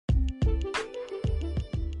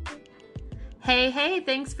Hey,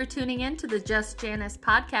 thanks for tuning in to the Just Janice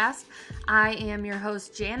podcast. I am your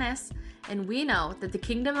host, Janice, and we know that the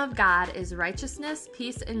kingdom of God is righteousness,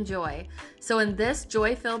 peace, and joy. So in this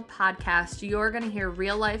joy-filled podcast, you're going to hear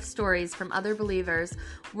real-life stories from other believers.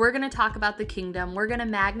 We're going to talk about the kingdom. We're going to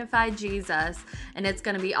magnify Jesus, and it's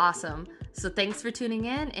going to be awesome. So thanks for tuning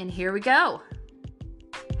in, and here we go.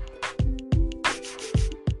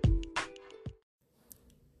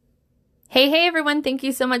 Hey everyone, thank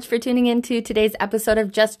you so much for tuning in to today's episode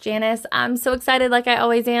of Just Janice. I'm so excited, like I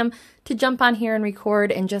always am, to jump on here and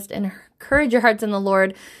record and just encourage your hearts in the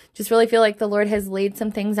Lord. Just really feel like the Lord has laid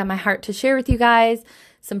some things on my heart to share with you guys,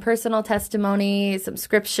 some personal testimony, some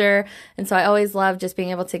scripture. And so I always love just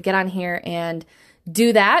being able to get on here and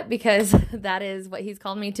do that because that is what He's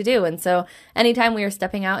called me to do. And so anytime we are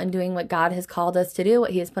stepping out and doing what God has called us to do,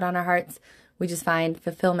 what He has put on our hearts, we just find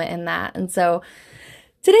fulfillment in that. And so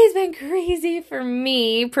today's been crazy for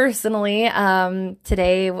me personally.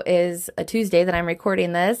 Today is a Tuesday that I'm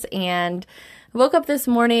recording this, and I woke up this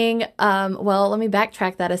morning. Let me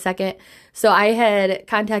backtrack that a second. So I had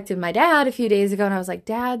contacted my dad a few days ago, and I was like,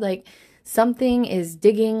 Dad, like something is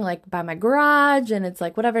digging like by my garage, and it's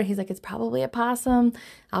like whatever. And he's like, it's probably a possum.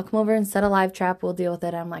 I'll come over and set a live trap. We'll deal with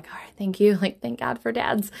it. I'm like, all right, thank you. Like, thank God for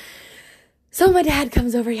dads. So my dad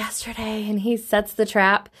comes over yesterday, and he sets the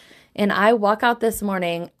trap. And I walk out this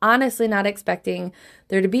morning, honestly not expecting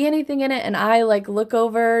there to be anything in it. And I look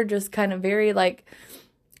over just kind of very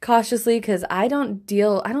cautiously because I don't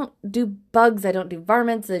do bugs. I don't do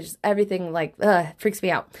varmints. It's just everything freaks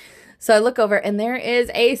me out. So I look over and there is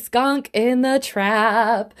a skunk in the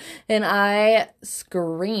trap. And I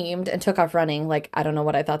screamed and took off running. I don't know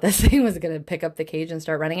what I thought this thing was going to pick up the cage and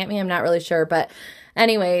start running at me. I'm not really sure. But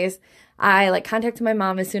anyways, I contacted my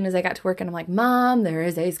mom as soon as I got to work, and I'm like, Mom, there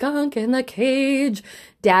is a skunk in the cage.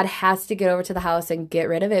 Dad has to get over to the house and get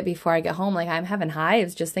rid of it before I get home. I'm having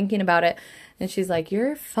hives just thinking about it. And she's like,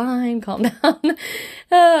 you're fine, calm down.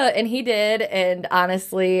 And he did. And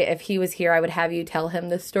honestly, if he was here, I would have you tell him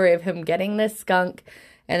the story of him getting this skunk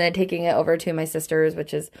and then taking it over to my sister's,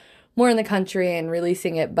 which is more in the country, and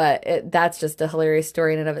releasing it. But that's just a hilarious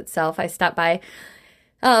story in and of itself. I stopped by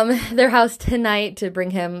their house tonight to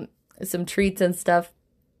bring him some treats and stuff.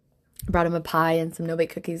 Brought him a pie and some no-bake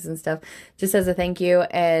cookies and stuff just as a thank you.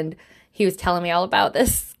 And he was telling me all about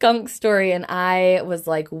this skunk story, and I was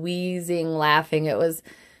wheezing laughing. It was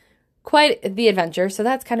quite the adventure. So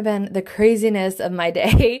that's kind of been the craziness of my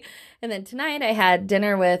day. And then tonight I had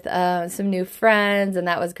dinner with some new friends, and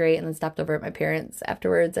that was great. And then stopped over at my parents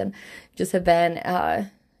afterwards and just have been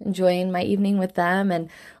enjoying my evening with them and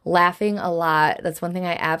laughing a lot. That's one thing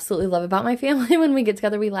I absolutely love about my family. When we get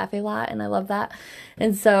together, we laugh a lot, and I love that.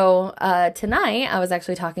 And so tonight I was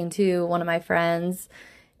actually talking to one of my friends,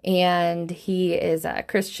 and he is a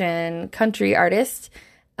Christian country artist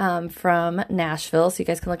from Nashville. So you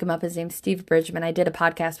guys can look him up. His name's Steve Bridgman. I did a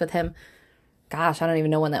podcast with him. Gosh, I don't even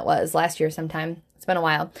know when that was. Last year sometime. It's been a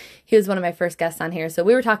while. He was one of my first guests on here. So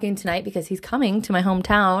we were talking tonight because he's coming to my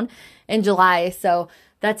hometown in July. So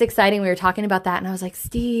that's exciting. We were talking about that, and I was like,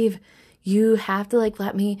 Steve, you have to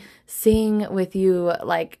let me sing with you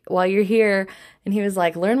while you're here. And he was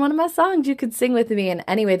like, learn one of my songs. You could sing with me. And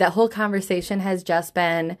anyway, that whole conversation has just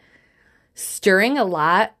been stirring a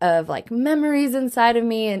lot of memories inside of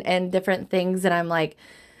me and different things. And I'm like,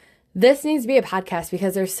 this needs to be a podcast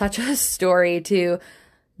because there's such a story to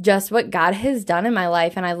just what God has done in my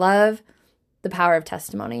life. And I love the power of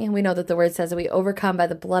testimony. And we know that the word says that we overcome by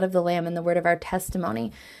the blood of the Lamb and the word of our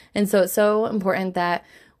testimony. And so it's so important that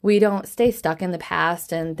we don't stay stuck in the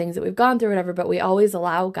past and things that we've gone through, whatever, but we always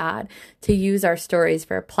allow God to use our stories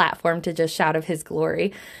for a platform to just shout of His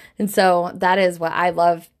glory. And so that is what I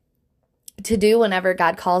love to do whenever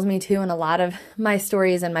God calls me to. And a lot of my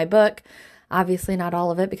stories in my book, obviously not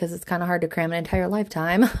all of it because it's kind of hard to cram an entire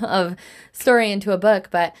lifetime of story into a book,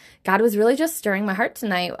 but God was really just stirring my heart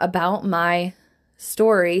tonight about my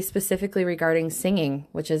story, specifically regarding singing,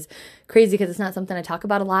 which is crazy because it's not something I talk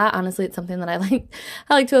about a lot. Honestly, it's something that I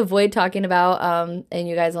like to avoid talking about, and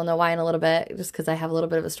you guys will know why in a little bit, just because I have a little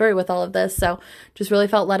bit of a story with all of this. So just really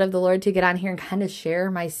felt led of the Lord to get on here and kind of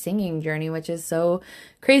share my singing journey, which is so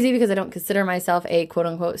crazy because I don't consider myself a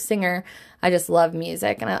quote-unquote singer. I just love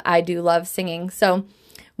music, and I do love singing. So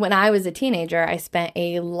when I was a teenager, I spent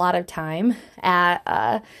a lot of time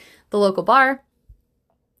at the local bar.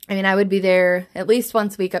 I mean, I would be there at least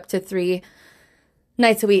once a week, up to 3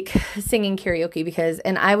 nights a week, singing karaoke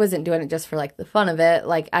and I wasn't doing it just for the fun of it.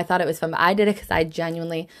 I thought it was fun, but I did it because I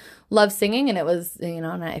genuinely love singing, and it was,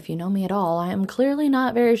 if you know me at all, I am clearly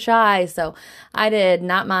not very shy. So I did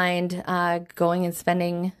not mind going and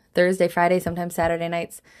spending Thursday, Friday, sometimes Saturday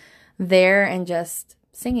nights there and just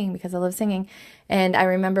singing because I love singing. And I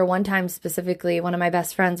remember one time specifically, one of my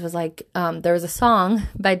best friends was like, there was a song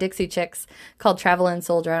by Dixie Chicks called Travelin'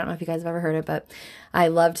 Soldier. I don't know if you guys have ever heard it, but I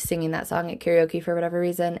loved singing that song at karaoke for whatever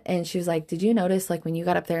reason. And she was like, did you notice like when you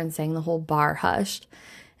got up there and sang, the whole bar hushed?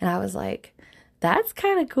 And I was like, that's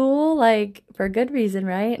kind of cool, like for a good reason,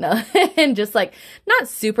 right? No. And just like not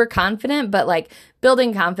super confident, but like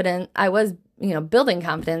building confidence. I was, building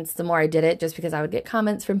confidence the more I did it, just because I would get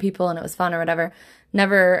comments from people and it was fun or whatever.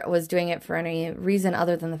 Never was doing it for any reason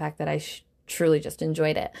other than the fact that I truly just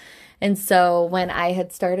enjoyed it. And so when I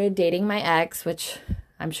had started dating my ex, which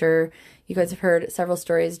I'm sure you guys have heard several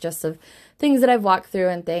stories just of things that I've walked through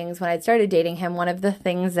and things. When I started dating him, one of the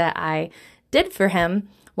things that I did for him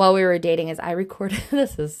while we were dating is I recorded,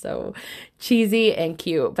 this is so cheesy and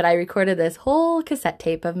cute, but I recorded this whole cassette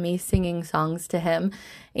tape of me singing songs to him.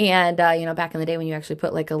 And, back in the day when you actually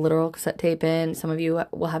put like a literal cassette tape in, some of you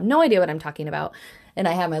will have no idea what I'm talking about. And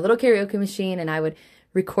I had my little karaoke machine and I would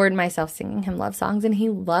record myself singing him love songs and he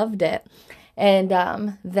loved it. And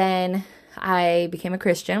then I became a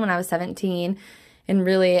Christian when I was 17 and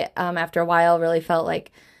really, after a while, really felt like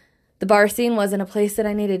the bar scene wasn't a place that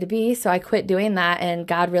I needed to be, so I quit doing that, and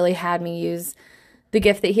God really had me use the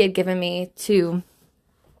gift that he had given me to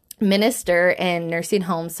minister in nursing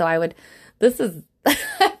homes. So I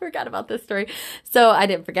forgot about this story. So I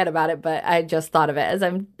didn't forget about it, but I just thought of it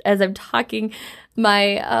as I'm talking.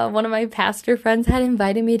 My one of my pastor friends had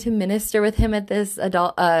invited me to minister with him at this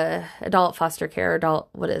adult foster care,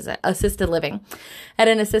 assisted living, at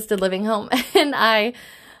an assisted living home, and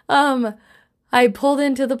I pulled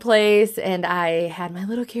into the place and I had my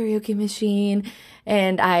little karaoke machine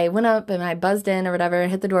and I went up and I buzzed in or whatever and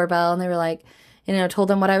hit the doorbell and they were like, told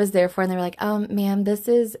them what I was there for. And they were like, ma'am, this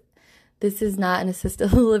is not an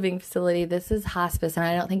assisted living facility. This is hospice. And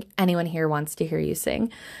I don't think anyone here wants to hear you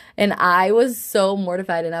sing. And I was so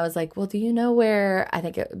mortified. And I was like, well, do you know where, I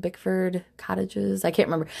think Bickford Cottages? I can't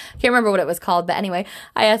remember what it was called. But anyway,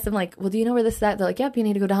 I asked them like, well, do you know where this is at? They're like, yep, you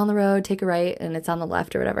need to go down the road, take a right, and it's on the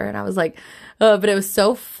left or whatever. And I was like, but it was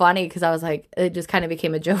so funny because I was like, it just kind of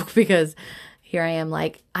became a joke because here I am,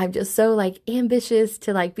 like, I'm just so, like, ambitious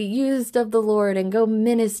to, like, be used of the Lord and go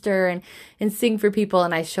minister and sing for people,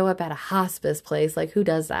 and I show up at a hospice place. Like, who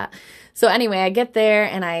does that? So anyway, I get there,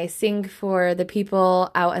 and I sing for the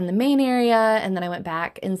people out in the main area, and then I went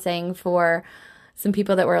back and sang for some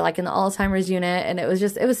people that were, like, in the Alzheimer's unit, and it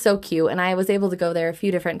was so cute, and I was able to go there a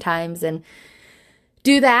few different times and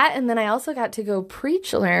do that. And then I also got to go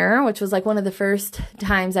preach there, which was, like, one of the first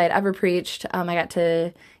times I had ever preached. I got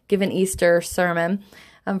to give an Easter sermon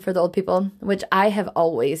for the old people, which I have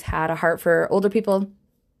always had a heart for older people.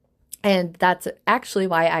 And that's actually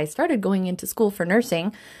why I started going into school for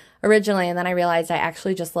nursing originally. And then I realized I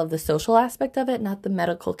actually just love the social aspect of it, not the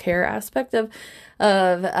medical care aspect of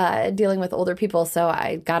dealing with older people. So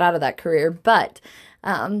I got out of that career, but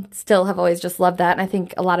still have always just loved that. And I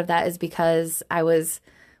think a lot of that is because I was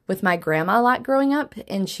with my grandma a lot growing up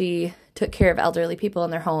and she took care of elderly people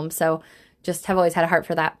in their home. So just have always had a heart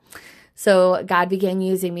for that. So God began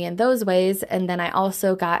using me in those ways. And then I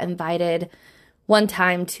also got invited one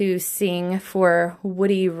time to sing for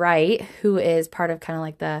Woody Wright, who is part of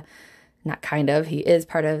he is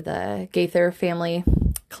part of the Gaither family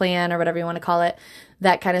clan or whatever you want to call it,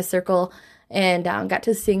 that kind of circle. And got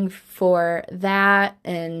to sing for that.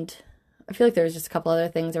 And I feel like there was just a couple other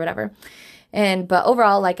things or whatever. But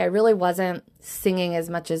overall, like I really wasn't singing as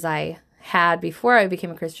much as I had before I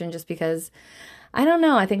became a Christian, just because I don't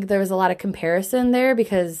know, I think there was a lot of comparison there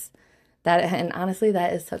because and honestly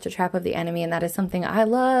that is such a trap of the enemy, and that is something I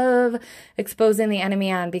love exposing the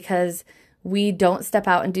enemy on, because we don't step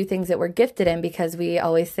out and do things that we're gifted in because we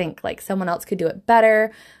always think like someone else could do it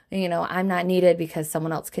better. I'm not needed because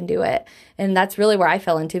someone else can do it. And that's really where I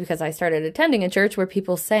fell into, because I started attending a church where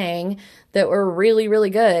people sang that were really, really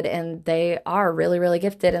good and they are really, really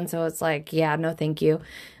gifted. And so it's like, yeah, no, thank you.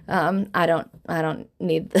 I don't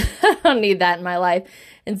need, I don't need that in my life.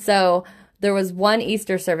 And so there was one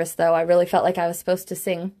Easter service though, I really felt like I was supposed to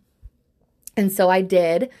sing. And so I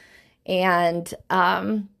did. And,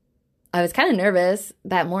 I was kind of nervous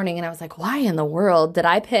that morning, and I was like, why in the world did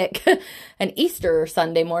I pick an Easter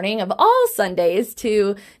Sunday morning of all Sundays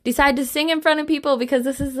to decide to sing in front of people, because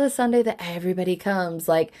this is the Sunday that everybody comes,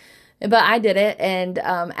 but I did it. And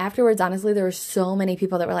afterwards, honestly, there were so many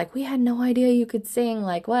people that were like, we had no idea you could sing,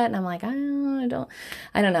 like what? And I'm like, I don't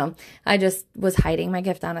know. I just was hiding my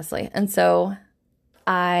gift, honestly. And so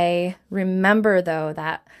I remember though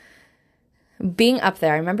that I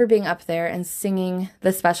remember being up there and singing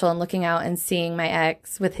the special and looking out and seeing my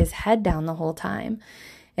ex with his head down the whole time.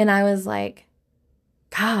 And I was like,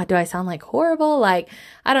 God, do I sound like horrible? Like,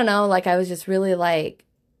 I don't know. Like, I was just really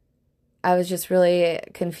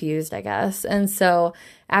confused, I guess. And so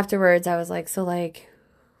afterwards, I was like, so like,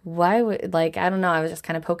 why would, like, I don't know. I was just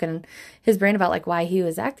kind of poking his brain about like why he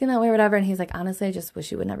was acting that way or whatever. And he's like, honestly, I just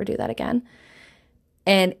wish you would never do that again.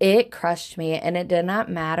 And it crushed me. And it did not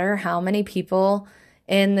matter how many people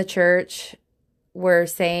in the church were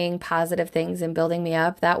saying positive things and building me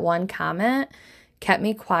up. That one comment kept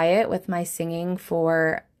me quiet with my singing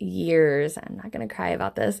for years. I'm not going to cry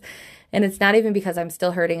about this. And it's not even because I'm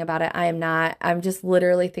still hurting about it. I am not. I'm just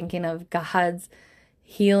literally thinking of God's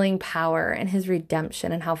healing power and his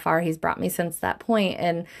redemption and how far he's brought me since that point.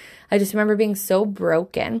 And I just remember being so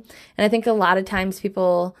broken. And I think a lot of times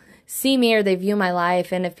people see me or they view my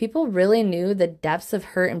life, and if people really knew the depths of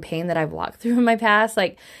hurt and pain that I've walked through in my past,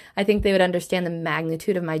 like, I think they would understand the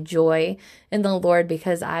magnitude of my joy in the Lord,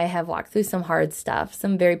 because I have walked through some hard stuff,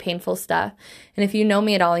 some very painful stuff. And if you know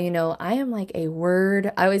me at all, you know I am like I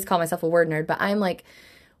always call myself a word nerd, but I'm like,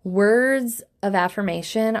 words of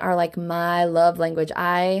affirmation are like my love language.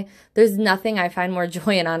 There's nothing I find more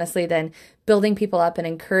joy in, honestly, than building people up and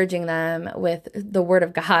encouraging them with the word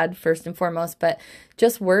of God first and foremost, but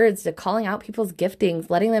just words, to calling out people's giftings,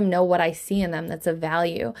 letting them know what I see in them that's of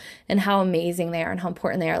value and how amazing they are and how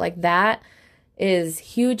important they are. Like, that is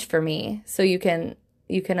huge for me. So you can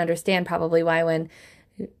understand probably why, when,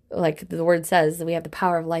 like the word says, we have the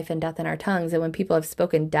power of life and death in our tongues, and when people have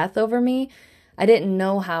spoken death over me, I didn't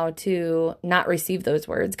know how to not receive those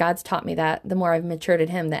words. God's taught me that the more I've matured in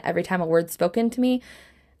him, that every time a word's spoken to me,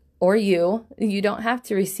 or you don't have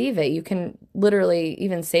to receive it. You can literally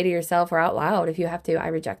even say to yourself or out loud, if you have to, I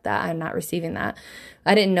reject that. I'm not receiving that.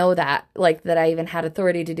 I didn't know that, like, that I even had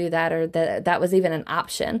authority to do that, or that was even an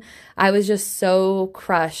option. I was just so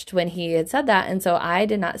crushed when he had said that. And so I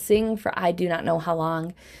did not sing for I do not know how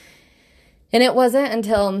long. And it wasn't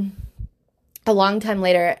until a long time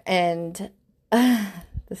later, and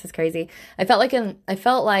this is crazy. I felt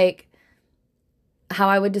like how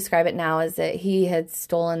I would describe it now is that he had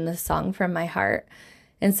stolen the song from my heart.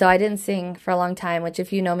 And so I didn't sing for a long time, which,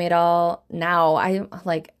 if you know me at all now,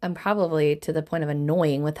 I'm probably to the point of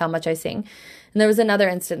annoying with how much I sing. And there was another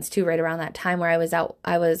instance too, right around that time, where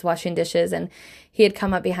I was washing dishes, and he had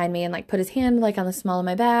come up behind me and like put his hand like on the small of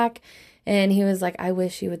my back. And he was like, I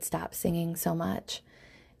wish you would stop singing so much.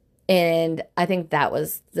 And I think that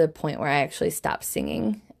was the point where I actually stopped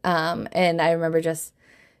singing. And I remember just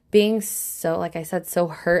being so, like I said, so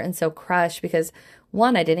hurt and so crushed, because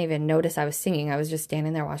one, I didn't even notice I was singing. I was just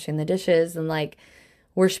standing there washing the dishes and like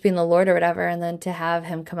worshiping the Lord or whatever. And then to have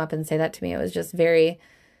him come up and say that to me, it was just very,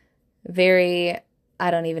 very,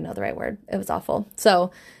 I don't even know the right word. It was awful.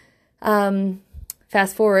 So,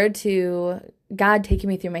 fast forward to God taking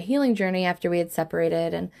me through my healing journey after we had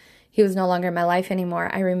separated and he was no longer in my life anymore.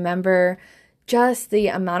 I remember just the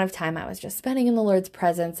amount of time I was just spending in the Lord's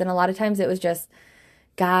presence. And a lot of times it was just,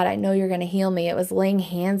 God, I know you're going to heal me. It was laying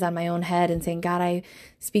hands on my own head and saying, God, I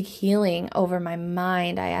speak healing over my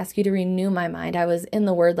mind. I ask you to renew my mind. I was in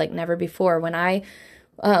the word like never before.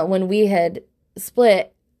 When we had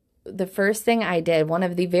split, the first thing I did, one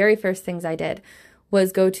of the very first things I did,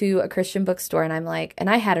 was go to a Christian bookstore. And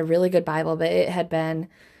I had a really good Bible, but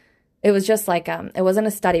it was just like, it wasn't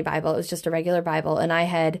a study Bible. It was just a regular Bible. And I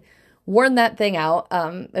had worn that thing out.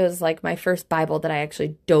 It was like my first Bible that I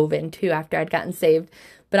actually dove into after I'd gotten saved.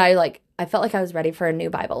 But I felt like I was ready for a new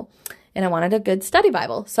Bible and I wanted a good study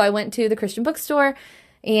Bible. So I went to the Christian bookstore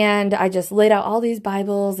and I just laid out all these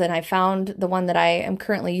Bibles and I found the one that I am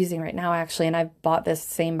currently using right now, actually. And I've bought this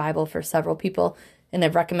same Bible for several people and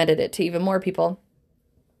I've recommended it to even more people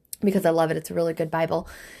because I love it. It's a really good Bible.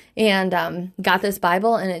 And got this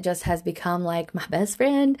Bible and it just has become like my best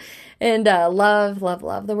friend and love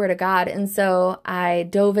the Word of God. And so I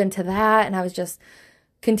dove into that and I was just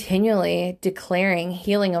continually declaring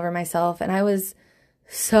healing over myself. And I was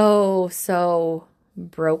so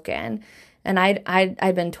broken. And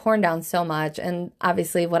I'd been torn down so much. And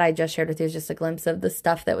obviously what I just shared with you is just a glimpse of the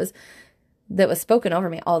stuff that was spoken over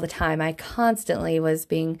me all the time. I constantly was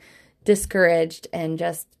being discouraged and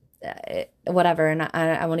just whatever. And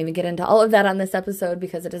I won't even get into all of that on this episode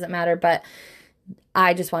because it doesn't matter. But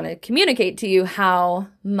I just want to communicate to you how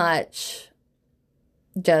much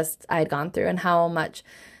just I had gone through and how much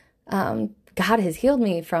God has healed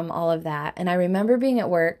me from all of that. And I remember being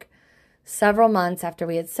at work several months after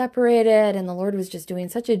we had separated and the Lord was just doing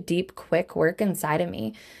such a deep, quick work inside of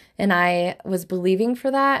me. And I was believing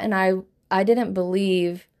for that. And I didn't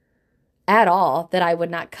believe at all that I would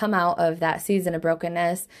not come out of that season of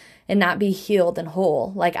brokenness and not be healed and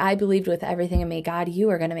whole. Like, I believed with everything in me, God, you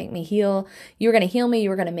are going to make me heal. You are going to heal me. You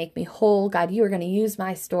are going to make me whole. God, you are going to use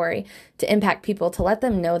my story to impact people, to let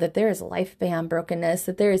them know that there is life beyond brokenness,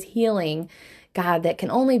 that there is healing, God, that can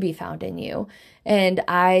only be found in you. And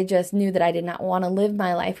I just knew that I did not want to live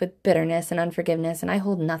my life with bitterness and unforgiveness. And I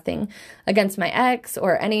hold nothing against my ex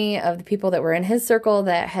or any of the people that were in his circle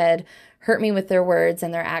that had hurt me with their words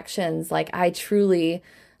and their actions. Like, I mean,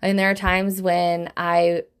 there are times when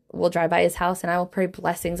I will drive by his house and I will pray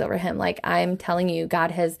blessings over him. Like, I'm telling you,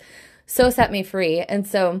 God has so set me free. And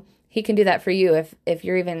so he can do that for you if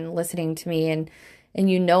you're even listening to me and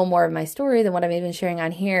you know more of my story than what I'm even sharing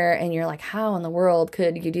on here. And you're like, how in the world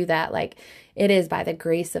could you do that? Like, it is by the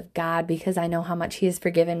grace of God, because I know how much he has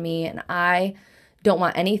forgiven me, and I don't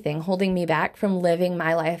want anything holding me back from living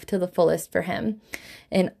my life to the fullest for him.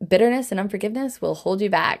 And bitterness and unforgiveness will hold you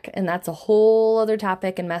back. And that's a whole other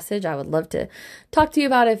topic and message I would love to talk to you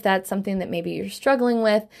about if that's something that maybe you're struggling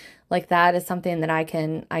with. Like, that is something that I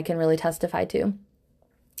can really testify to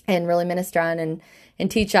and really minister on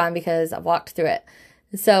and teach on, because I've walked through it.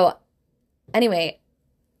 So anyway,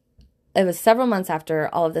 it was several months after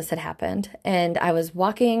all of this had happened, and I was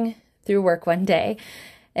walking through work one day,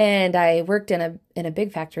 and I worked in a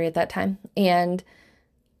big factory at that time. And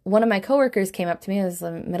one of my coworkers came up to me. It was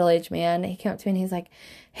a middle-aged man. He came up to me and he's like,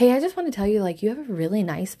 hey, I just want to tell you, like, you have a really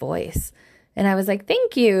nice voice. And I was like,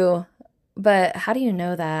 thank you. But how do you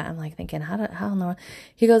know that? I'm like thinking, how in the world?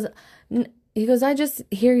 He goes, I just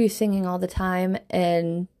hear you singing all the time,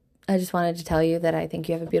 and I just wanted to tell you that I think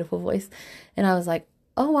you have a beautiful voice. And I was like,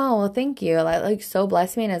 oh, wow, well, thank you. Like so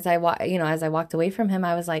blessed me. And as I walked away from him,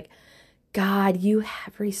 I was like, God, you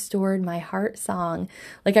have restored my heart song.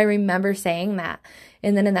 Like, I remember saying that.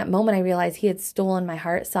 And then in that moment, I realized he had stolen my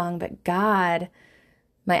heart song, but God,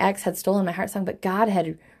 my ex had stolen my heart song, but God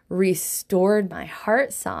had restored my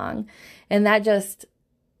heart song. And that just,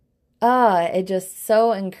 it just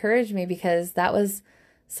so encouraged me, because that was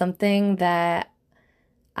something that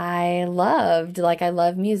I loved. Like, I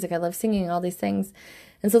love music. I love singing, all these things.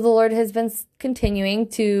 And so the Lord has been continuing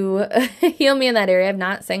to heal me in that area. I've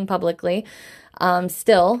not sang publicly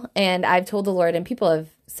still. And I've told the Lord, and people have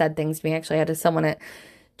said things to me. Actually, I had someone at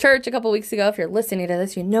church a couple weeks ago, if you're listening to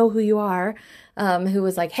this, you know who you are, who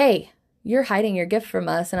was like, hey, you're hiding your gift from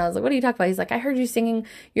us. And I was like, what are you talking about? He's like, I heard you singing.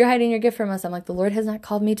 You're hiding your gift from us. I'm like, the Lord has not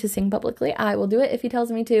called me to sing publicly. I will do it if he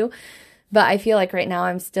tells me to. But I feel like right now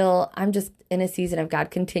I'm just in a season of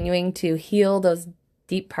God continuing to heal those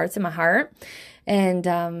deep parts of my heart. And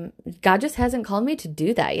God just hasn't called me to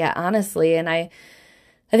do that yet, honestly. And I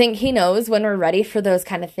think he knows when we're ready for those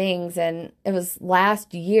kind of things. And it was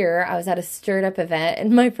last year, I was at a Stirred Up event,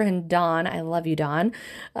 and my friend Dawn, I love you, Dawn.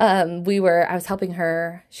 I was helping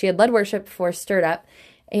her. She had led worship for Stirred Up,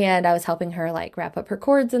 and I was helping her like wrap up her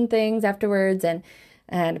cords and things afterwards. And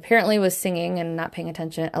apparently was singing and not paying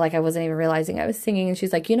attention. Like, I wasn't even realizing I was singing. And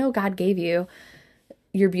she's like, God gave you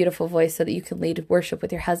your beautiful voice so that you could lead worship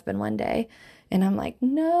with your husband one day. And I'm like,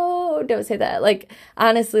 no, don't say that. Like,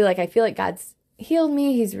 honestly, like, I feel like God's healed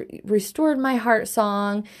me. He's restored my heart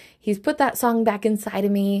song. He's put that song back inside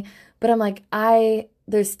of me. But I'm like,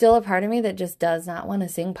 there's still a part of me that just does not want to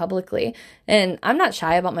sing publicly. And I'm not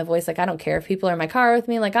shy about my voice. Like, I don't care if people are in my car with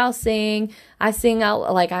me. Like, I'll sing. I sing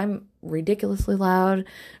out. Like, I'm ridiculously loud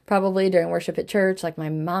probably during worship at church. Like, my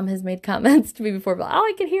mom has made comments to me before, but all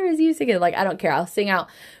I could hear is you singing. Like, I don't care. I'll sing out.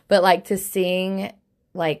 But like, to sing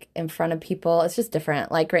like in front of people, it's just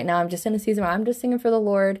different. Like, right now I'm just in a season where I'm just singing for the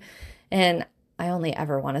Lord, and I only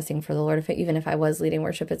ever want to sing for the Lord. Even if I was leading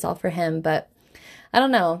worship, it's all for him. But I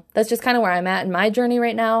don't know. That's just kind of where I'm at in my journey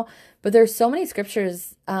right now. But there's so many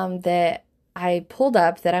scriptures that I pulled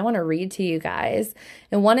up that I want to read to you guys.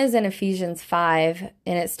 And one is in Ephesians 5,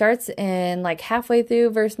 and it starts in like halfway through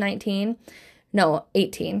verse 18.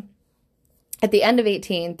 At the end of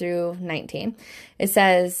 18 through 19, it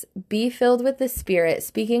says, be filled with the Spirit,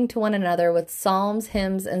 speaking to one another with psalms,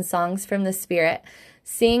 hymns, and songs from the Spirit.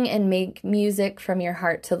 Sing and make music from your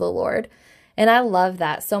heart to the Lord. And I love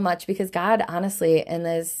that so much, because God, honestly, in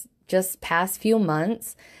this just past few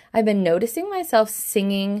months, I've been noticing myself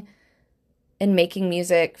singing and making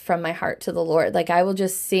music from my heart to the Lord. Like, I will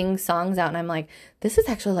just sing songs out, and I'm like, this is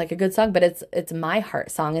actually like a good song, but it's my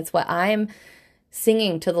heart song. It's what I'm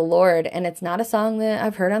singing to the Lord. And it's not a song that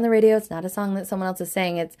I've heard on the radio. It's not a song that someone else is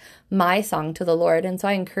saying. It's my song to the Lord. And so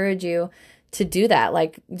I encourage you to do that,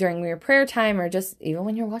 like during your prayer time, or just even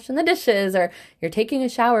when you're washing the dishes or you're taking a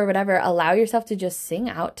shower or whatever. Allow yourself to just sing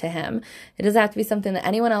out to him. It doesn't have to be something that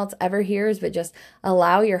anyone else ever hears, but just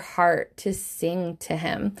allow your heart to sing to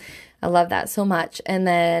him. I love that so much. And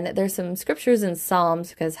then there's some scriptures in Psalms,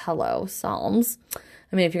 because Psalms.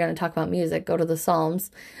 I mean, if you're going to talk about music, go to the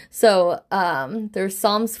Psalms. So there's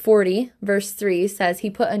Psalms 40, verse 3 says, he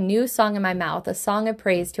put a new song in my mouth, a song of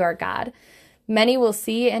praise to our God. Many will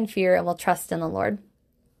see and fear and will trust in the Lord.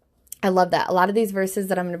 I love that. A lot of these verses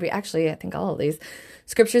that I'm going to be, actually, I think all of these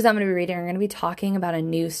scriptures I'm going to be reading are going to be talking about a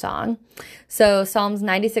new song. So Psalms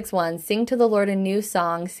 96:1, sing to the Lord a new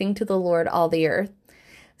song, sing to the Lord all the earth.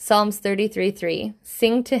 Psalms 33:3,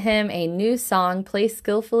 sing to him a new song, play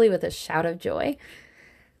skillfully with a shout of joy.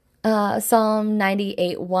 Psalm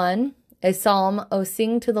 98:1, a psalm, oh,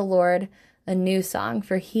 sing to the Lord a new song,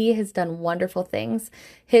 for he has done wonderful things.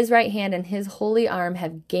 His right hand and his holy arm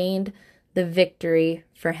have gained the victory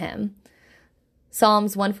for him.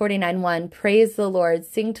 Psalms 149:1, praise the Lord,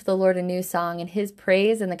 sing to the Lord a new song, and his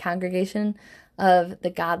praise in the congregation of the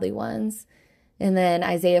godly ones. And then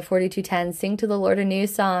Isaiah 42:10, sing to the Lord a new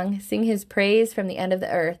song, sing his praise from the end of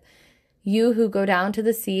the earth. You who go down to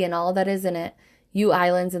the sea and all that is in it, you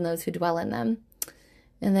islands and those who dwell in them.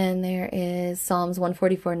 And then there is Psalms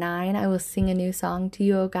 144:9, I will sing a new song to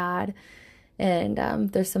you, O God. And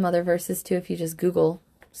there's some other verses too. If you just Google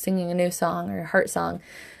singing a new song or heart song,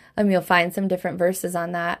 you'll find some different verses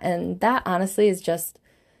on that. And that honestly is just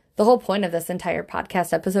the whole point of this entire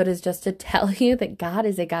podcast episode, is just to tell you that God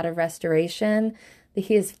is a God of restoration, that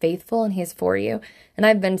he is faithful and he is for you. And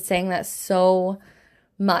I've been saying that so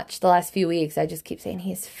much the last few weeks. I just keep saying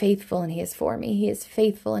he is faithful and he is for me. He is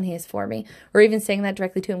faithful and he is for me. Or even saying that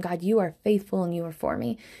directly to him, God, you are faithful and you are for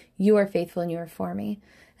me. You are faithful and you are for me.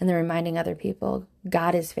 And then reminding other people,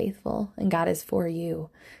 God is faithful and God is for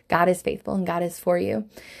you. God is faithful and God is for you.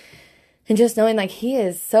 And just knowing like he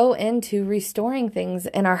is so into restoring things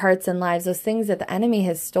in our hearts and lives, those things that the enemy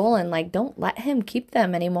has stolen, like don't let him keep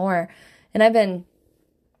them anymore. And I've been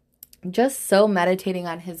just so meditating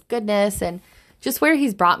on his goodness and just where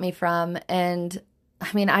he's brought me from. And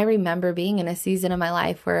I mean, I remember being in a season of my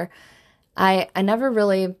life where I never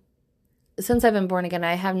really, since I've been born again,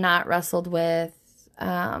 I have not wrestled with,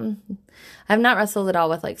 I've not wrestled at all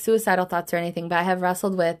with like suicidal thoughts or anything, but I have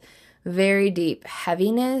wrestled with very deep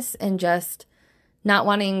heaviness and just not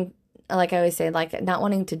wanting, like I always say, like not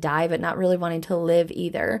wanting to die, but not really wanting to live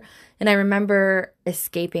either. And I remember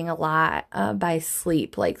escaping a lot by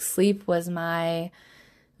sleep. Like sleep was my,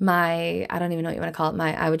 I don't even know what you want to call it.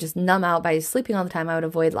 I would just numb out by sleeping all the time. I would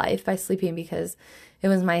avoid life by sleeping because it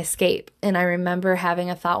was my escape. And I remember having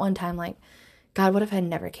a thought one time like, God, what if I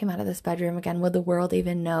never came out of this bedroom again? Would the world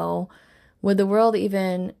even know? Would the world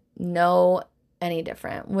even know any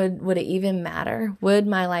different? Would it even matter? Would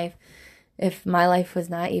my life, if my life was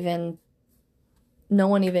not even, no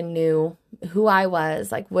one even knew who I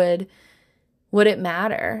was, like would it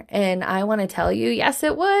matter? And I want to tell you, yes,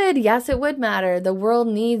 it would. Yes, it would matter. The world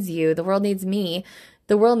needs you. The world needs me.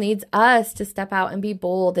 The world needs us to step out and be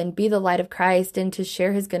bold and be the light of Christ and to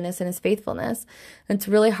share his goodness and his faithfulness. And it's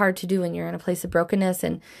really hard to do when you're in a place of brokenness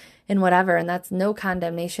and whatever. And that's no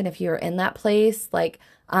condemnation if you're in that place. Like,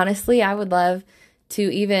 honestly, I would love to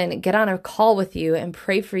even get on a call with you and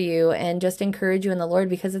pray for you and just encourage you in the Lord,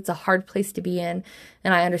 because it's a hard place to be in.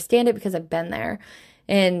 And I understand it because I've been there.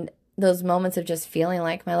 And those moments of just feeling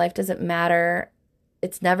like my life doesn't matter,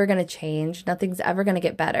 it's never going to change, nothing's ever going to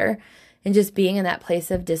get better, and just being in that place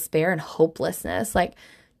of despair and hopelessness, like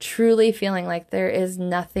truly feeling like there is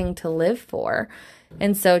nothing to live for.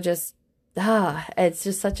 And so just it's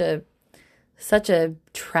just such a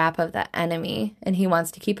trap of the enemy, and he wants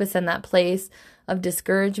to keep us in that place of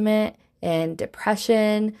discouragement and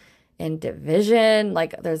depression and division.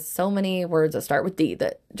 Like there's so many words that start with D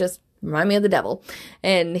that just remind me of the devil.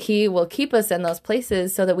 And he will keep us in those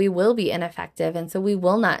places so that we will be ineffective. And so we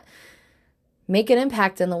will not make an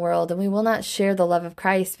impact in the world, and we will not share the love of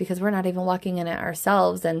Christ because we're not even walking in it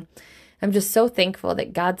ourselves. And I'm just so thankful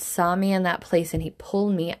that God saw me in that place and he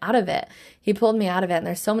pulled me out of it. He pulled me out of it. And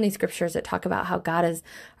there's so many scriptures that talk about how God is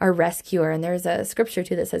our rescuer. And there's a scripture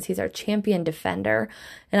too that says he's our champion defender.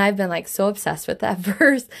 And I've been like so obsessed with that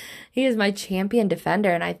verse. He is my champion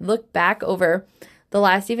defender. And I look back over the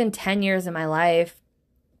last even 10 years of my life.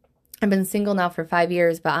 I've been single now for 5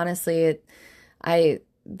 years, but honestly,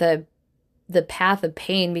 the path of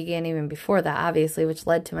pain began even before that, obviously, which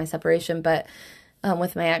led to my separation, but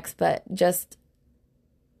with my ex. But just,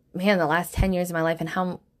 man, the last 10 years of my life and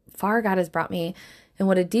how far God has brought me and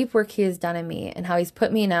what a deep work he has done in me and how he's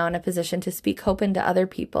put me now in a position to speak hope into other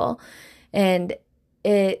people. And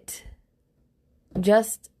it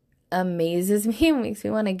just amazes me and makes me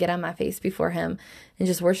want to get on my face before him and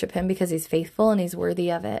just worship him because he's faithful and he's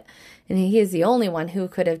worthy of it. And he is the only one who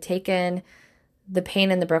could have taken the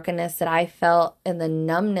pain and the brokenness that I felt and the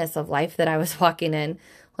numbness of life that I was walking in.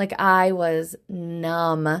 Like, I was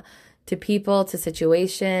numb to people, to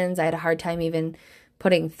situations. I had a hard time even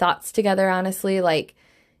putting thoughts together, honestly. Like,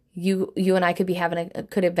 you and I could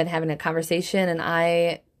have been having a conversation, and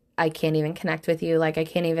I can't even connect with you. Like, I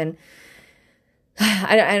can't even,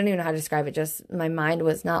 I don't even know how to describe it. Just my mind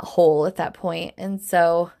was not whole at that point. And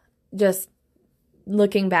so just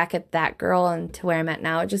looking back at that girl and to where I'm at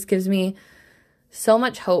now, it just gives me so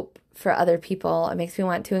much hope for other people. It makes me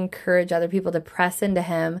want to encourage other people to press into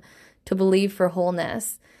him, to believe for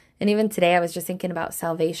wholeness. And even today, I was just thinking about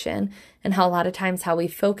salvation and how a lot of times how we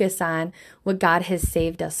focus on what God has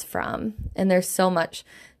saved us from. And there's so much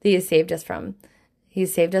that he has saved us from.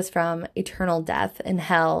 He's saved us from eternal death and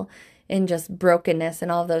hell and just brokenness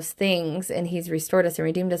and all those things. And he's restored us and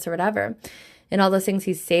redeemed us or whatever. And all those things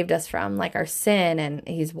he's saved us from, like our sin, and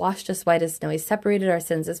he's washed us white as snow. He's separated our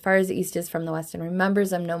sins as far as the east is from the west and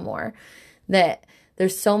remembers them no more. That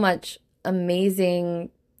there's so many amazing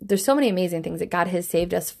things that God has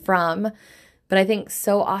saved us from. But I think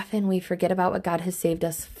so often we forget about what God has saved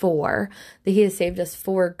us for, that he has saved us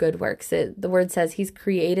for good works. The word says he's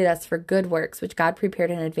created us for good works, which God prepared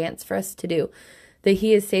in advance for us to do. That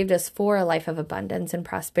he has saved us for a life of abundance and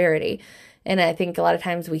prosperity. And I think a lot of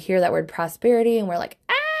times we hear that word prosperity and we're like,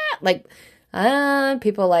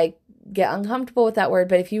 people like get uncomfortable with that word.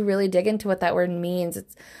 But if you really dig into what that word means,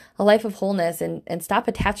 it's a life of wholeness, and stop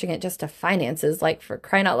attaching it just to finances. Like, for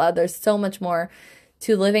crying out loud, there's so much more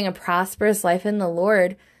to living a prosperous life in the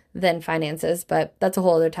Lord than finances, but that's a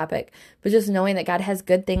whole other topic. But just knowing that God has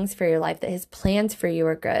good things for your life, that his plans for you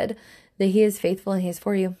are good, that he is faithful and he is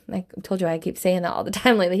for you. I told you I keep saying that all the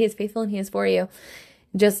time lately. He is faithful and he is for you.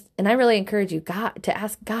 And I really encourage you, God, to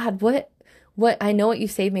ask God, what I know what you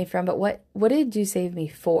saved me from, but what did you save me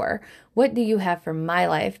for? What do you have for my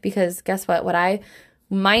life? Because guess what?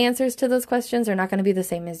 My answers to those questions are not going to be the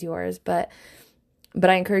same as yours, but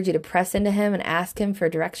I encourage you to press into him and ask him for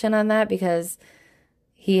direction on that, because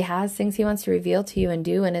he has things he wants to reveal to you and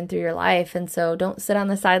do in and through your life. And so don't sit on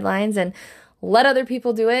the sidelines and let other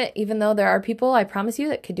people do it, even though there are people, I promise you,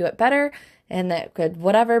 that could do it better and that could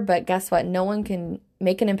whatever. But guess what? No one can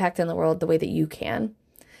make an impact in the world the way that you can.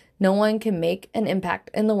 No one can make an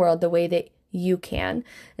impact in the world the way that you can.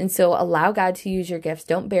 And so allow God to use your gifts.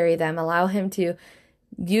 Don't bury them. Allow him to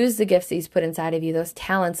use the gifts that he's put inside of you, those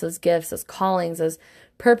talents, those gifts, those callings, those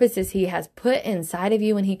purposes he has put inside of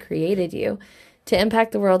you when he created you, to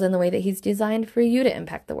impact the world in the way that he's designed for you to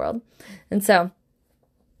impact the world. And so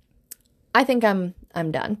I think I'm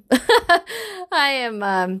done. I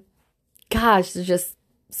am, there's just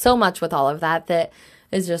so much with all of that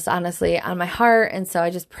is just honestly on my heart. And so I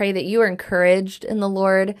just pray that you are encouraged in the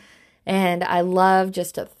Lord. And I love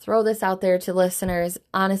just to throw this out there to listeners.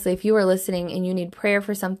 Honestly, if you are listening and you need prayer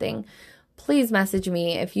for something, please message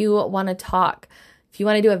me. If you want to talk, if you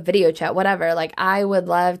want to do a video chat, whatever, like, I would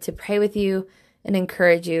love to pray with you and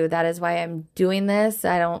encourage you. That is why I'm doing this.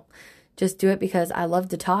 I don't just do it because I love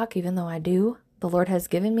to talk, even though I do. The Lord has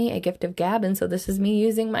given me a gift of gab, and so this is me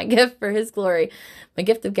using my gift for his glory, my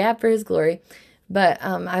gift of gab for his glory. But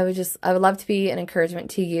I would love to be an encouragement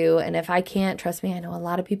to you. And if I can't, trust me, I know a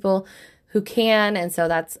lot of people who can. And so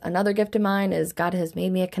that's another gift of mine, is God has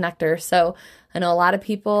made me a connector. So I know a lot of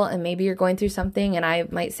people, and maybe you're going through something, and I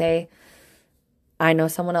might say, I know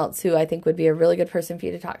someone else who I think would be a really good person for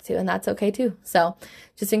you to talk to, and that's okay too. So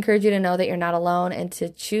just encourage you to know that you're not alone, and to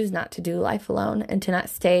choose not to do life alone, and to not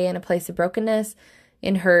stay in a place of brokenness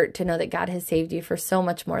and hurt, to know that God has saved you for so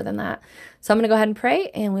much more than that. So I'm going to go ahead and pray,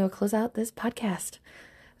 and we will close out this podcast.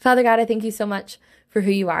 Father God, I thank you so much for who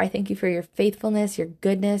you are. I thank you for your faithfulness, your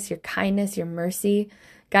goodness, your kindness, your mercy.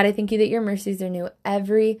 God, I thank you that your mercies are new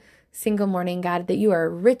every single morning, God, that you are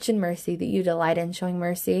rich in mercy, that you delight in showing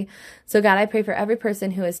mercy. So God, I pray for every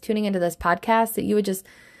person who is tuning into this podcast, that you would just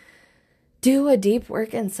do a deep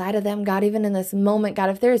work inside of them, God, even in this moment. God,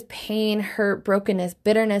 if there is pain, hurt, brokenness,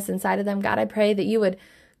 bitterness inside of them, God, I pray that you would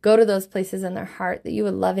go to those places in their heart, that you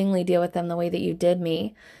would lovingly deal with them the way that you did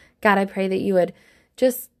me. God, I pray that you would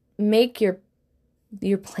just make your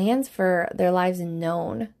plans for their lives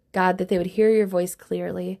known. God, that they would hear your voice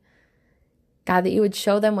clearly. God, that you would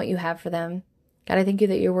show them what you have for them. God, I thank you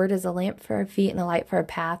that your word is a lamp for our feet and a light for our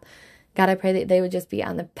path. God, I pray that they would just be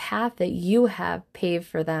on the path that you have paved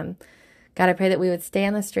for them. God, I pray that we would stay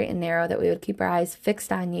on the straight and narrow, that we would keep our eyes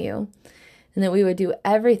fixed on you, and that we would do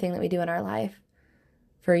everything that we do in our life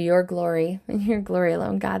for your glory and your glory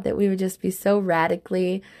alone, God, that we would just be so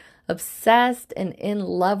radically obsessed and in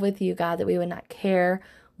love with you, God, that we would not care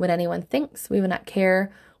what anyone thinks. We would not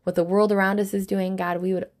care what the world around us is doing, God.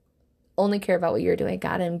 We would only care about what you're doing,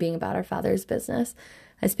 God, and being about our Father's business.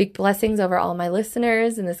 I speak blessings over all my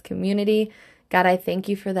listeners in this community. God, I thank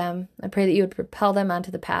you for them. I pray that you would propel them onto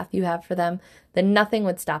the path you have for them, that nothing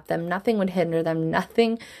would stop them, nothing would hinder them,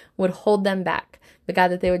 nothing would hold them back. But God,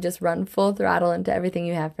 that they would just run full throttle into everything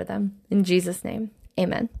you have for them. In Jesus' name,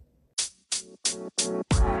 amen.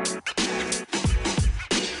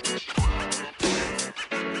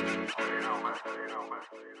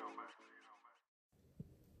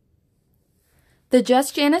 The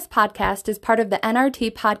Just Janice podcast is part of the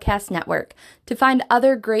NRT Podcast Network. To find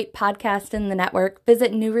other great podcasts in the network,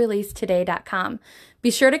 visit newreleasetoday.com.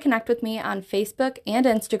 Be sure to connect with me on Facebook and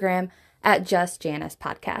Instagram at Just Janice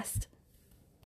Podcast.